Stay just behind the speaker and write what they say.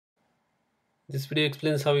This video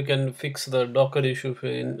explains how you can fix the Docker issue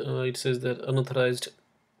when it says that unauthorized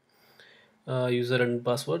user and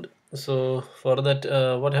password. So for that,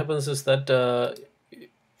 what happens is that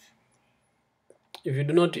if you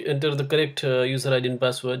do not enter the correct user ID and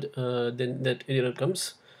password, then that error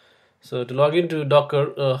comes. So to log into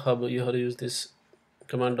Docker Hub, you have to use this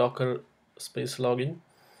command docker space login,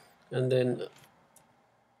 and then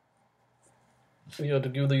you have to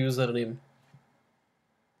give the username.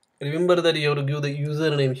 Remember that you have to give the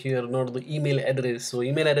username here, not the email address. So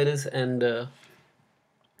email address and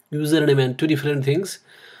username and two different things.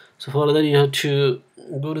 So for that you have to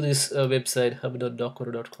go to this website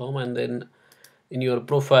hub.docker.com, and then in your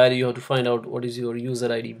profile you have to find out what is your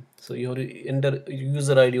user ID. So you have to enter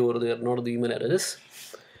user ID over there, not the email address.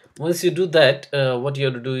 Once you do that, what you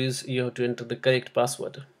have to do is you have to enter the correct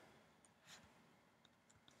password.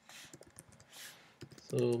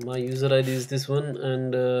 So my user ID is this one,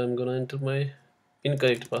 and I'm gonna enter my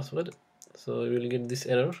incorrect password. So you will get this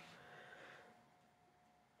error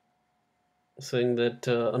saying that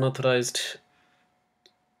unauthorized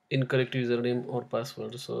incorrect username or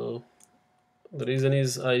password. So the reason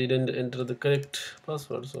is I didn't enter the correct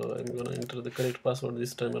password, so I'm gonna enter the correct password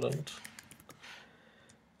this time around,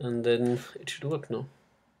 and then it should work now.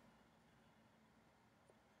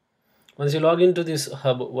 Once you log into this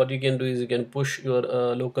hub, what you can do is you can push your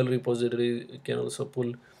local repository. You can also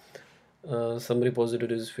pull some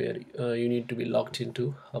repositories where you need to be logged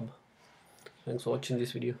into hub. Thanks for watching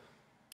this video.